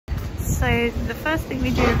So the first thing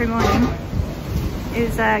we do every morning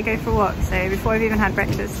is go for a walk, so before I've even had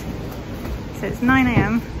breakfast. So it's 9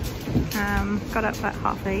 AM, got up at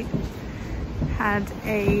 8:30, had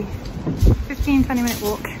a 15-20 minute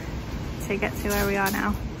walk to get to where we are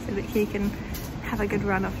now so that he can have a good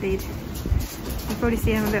run off lead. You probably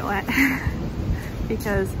see him a bit wet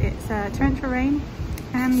because it's torrential rain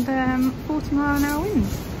and 40-mile-an-hour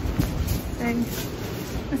winds. So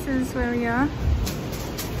this is where we are.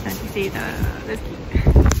 As you see, there's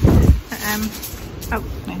oh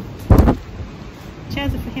no,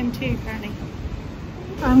 chairs are for him too apparently.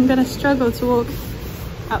 I'm gonna struggle to walk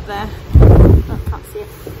up there. I can't see it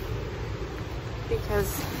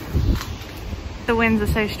because the winds are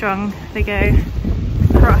so strong. They go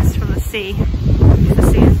across from the sea.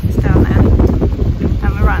 The sea is just down there,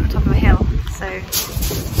 and we're right on the top of a hill, so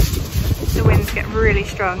the winds get really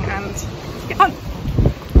strong. And get on.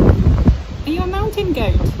 Are you a mountain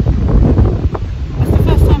goat? That's the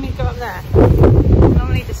first time you go up there.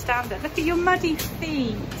 Normally just stand there. Look at your muddy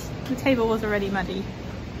feet. The table was already muddy,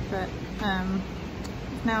 but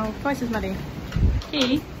now twice as muddy.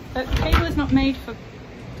 Key, the table is not made for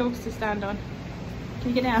dogs to stand on. Can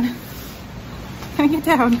you get down? Can you get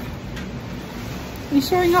down? You're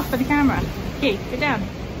showing off for the camera. Key, get down.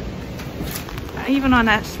 Even on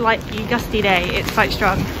a slightly gusty day, it's quite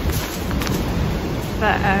strong.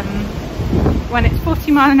 But when it's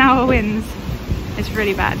 40-mile-an-hour winds, it's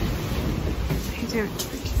really bad. You can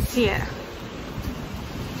see it.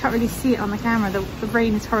 Can't really see it on the camera. The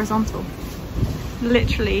rain is horizontal,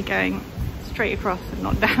 literally going straight across and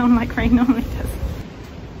not down like rain normally does.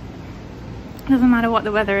 Doesn't matter what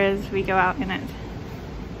the weather is, we go out in it.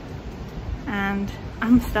 And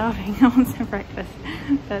I'm starving. I want some breakfast,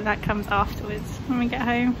 so that comes afterwards when we get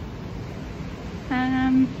home.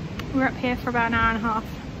 We're up here for about an hour and a half.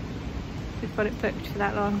 We've got it booked for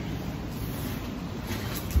that long.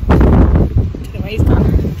 Look at what he's done.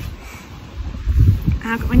 And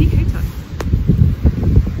I've got my new coat on.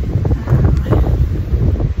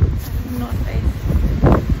 North Face.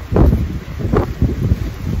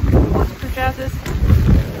 Waterproof trousers.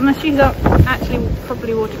 And my shoes are actually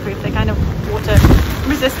probably waterproof. They're kind of water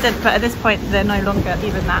resistant, but at this point they're no longer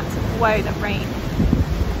even that. Whoa, the rain.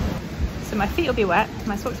 So my feet will be wet,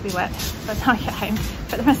 my socks will be wet by the time I get home,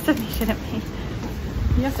 but the rest of me shouldn't be.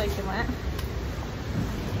 You're soaking wet.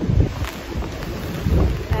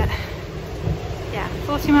 Yeah,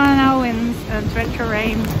 40-mile-an-hour winds and torrential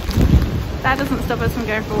rain. That doesn't stop us from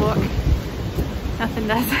going for a walk. Nothing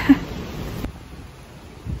does.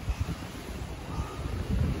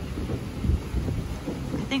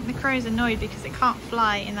 I think the crow's annoyed because it can't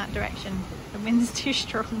fly in that direction. The wind's too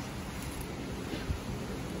strong.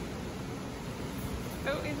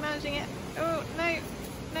 Oh, he's managing it. Oh, no,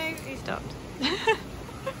 no, he stopped. I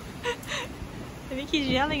think he's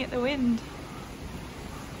yelling at the wind.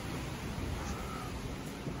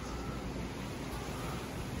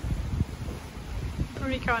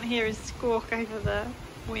 Probably can't hear his squawk over the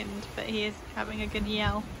wind, but he is having a good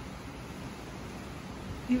yell.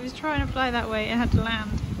 He was trying to fly that way and had to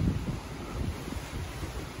land.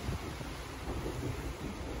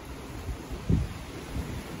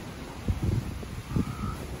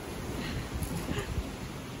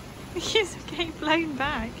 He's getting blown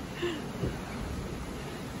back.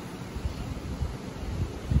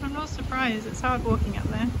 I'm not surprised, it's hard walking up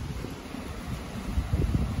there.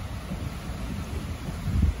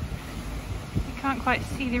 You can't quite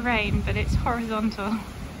see the rain, but it's horizontal.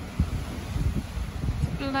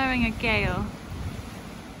 It's blowing a gale,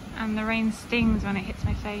 and the rain stings when it hits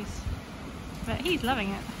my face. But he's loving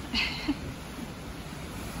it.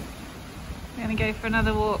 We're gonna go for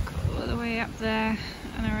another walk all the way up there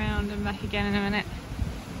and around and back again in a minute,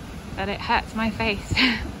 but it hurts my face.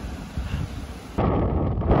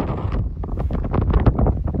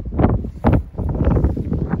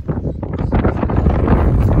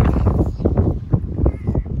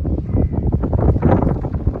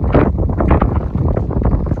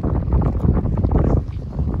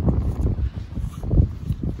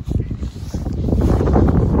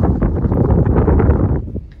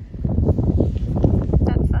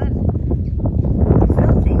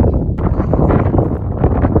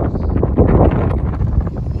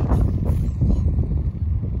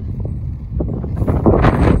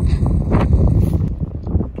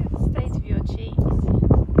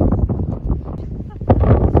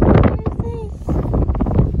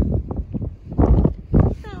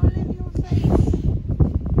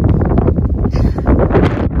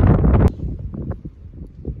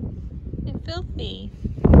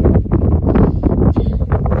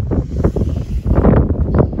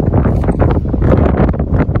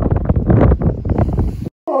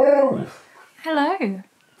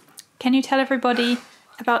 Can you tell everybody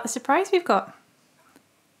about the surprise we've got?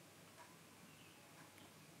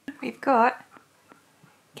 We've got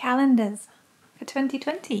calendars for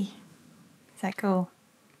 2020. Is that cool?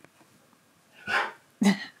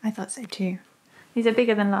 I thought so too. These are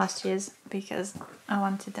bigger than last year's because I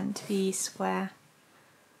wanted them to be square.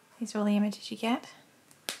 These are all the images you get.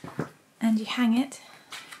 And you hang it.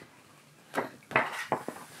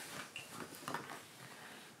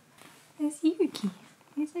 There's Yuki.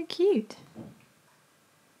 He's so cute.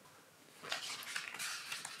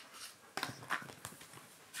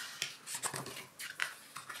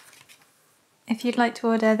 If you'd like to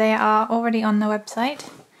order, they are already on the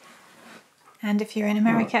website. And if you're in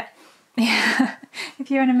America,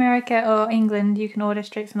 if you're in America or England, you can order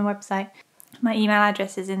straight from the website. My email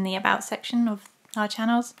address is in the About section of our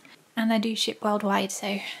channels, and I do ship worldwide,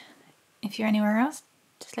 so if you're anywhere else,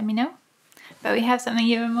 just let me know. But we have something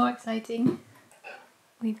even more exciting.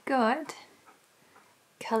 We've got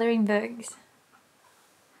colouring books.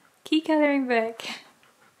 Key colouring book.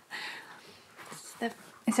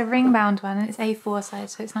 It's a ring bound one and it's A4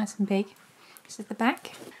 size, so it's nice and big. This is the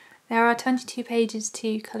back. There are 22 pages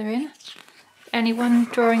to colour in. Only one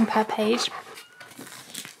drawing per page.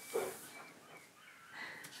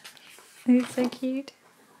 It's so cute.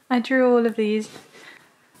 I drew all of these.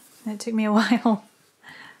 It took me a while.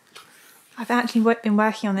 I've actually been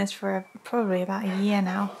working on this for probably about a year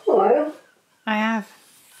now. Hello. I have.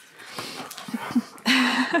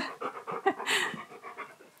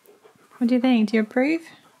 What do you think? Do you approve?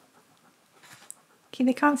 Okay,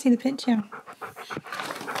 they can't see the picture.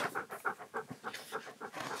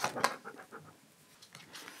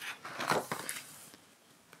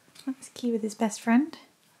 That's Key with his best friend.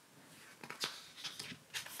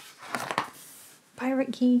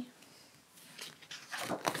 Pirate Key.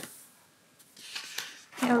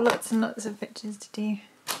 There are lots and lots of pictures to do.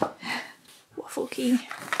 Waffle Key.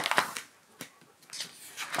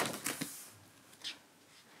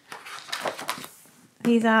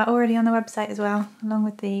 These are already on the website as well, along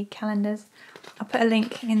with the calendars. I'll put a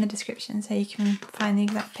link in the description so you can find the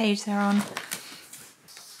exact page they're on.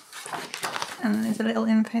 And there's a little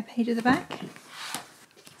info page at the back.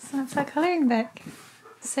 So that's our colouring book.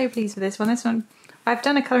 So pleased with this one. This one, I've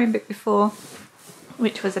done a colouring book before,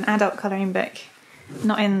 which was an adult colouring book.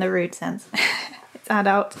 Not in the rude sense. It's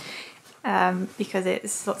adult because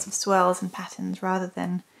it's lots of swirls and patterns rather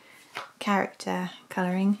than character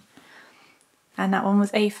colouring. And that one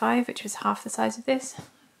was A5, which was half the size of this.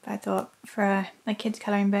 But I thought for a kid's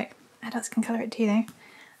colouring book, adults can colour it too though.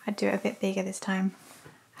 I'd do it a bit bigger this time.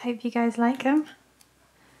 I hope you guys like them.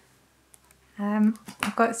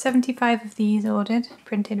 I've got 75 of these ordered,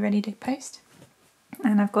 printed, ready to post.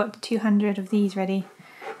 And I've got 200 of these ready.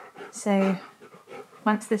 So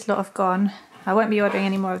once this lot have gone, I won't be ordering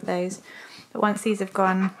any more of those. But once these have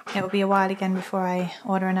gone, it will be a while again before I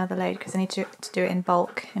order another load because I need to do it in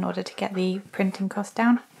bulk in order to get the printing cost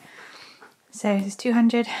down. So there's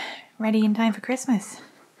 200 ready in time for Christmas.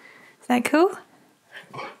 Is that cool?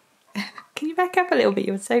 Can you back up a little bit?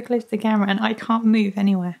 You're so close to the camera and I can't move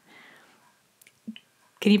anywhere.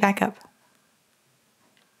 Can you back up?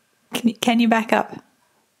 Can you back up?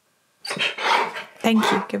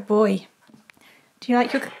 Thank you, good boy. Do you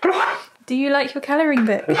like your colouring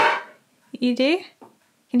book? You do?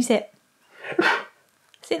 Can you sit?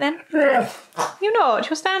 Sit then. You're not,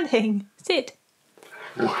 you're standing. Sit.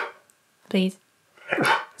 Please.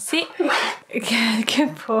 Sit.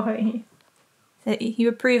 Good boy. So you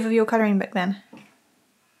approve of your colouring book then?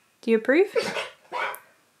 Do you approve?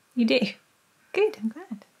 You do? Good, I'm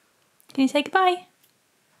glad. Can you say goodbye?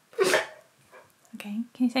 Okay,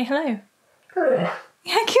 can you say hello?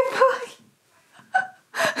 Yeah, good boy.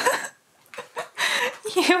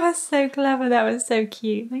 You are so clever, that was so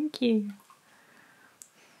cute, thank you.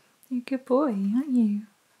 You're a good boy, aren't you?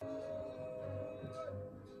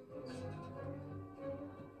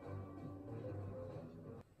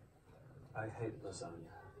 I hate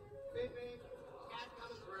lasagna. Beep beep, cat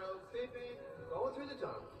comes through, beep beep, going through the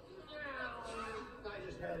tunnel. I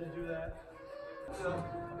just had to do that. No,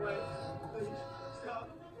 wait, please, stop,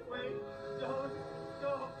 wait, don't,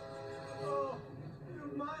 go. Oh,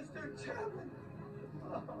 you monster Chapman.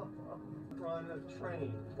 Oh, we're on a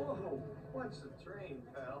train. Whoa, what's the train,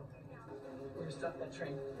 pal? We're gonna stop that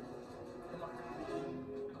train. Come on.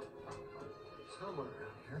 Somewhere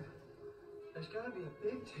around here, there's gotta be a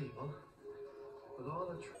big table with all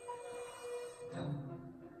the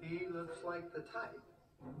He looks like the type.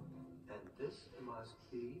 And this must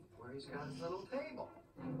be where he's got his little table.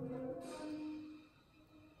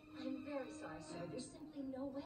 I'm very sorry, sir. There's simply no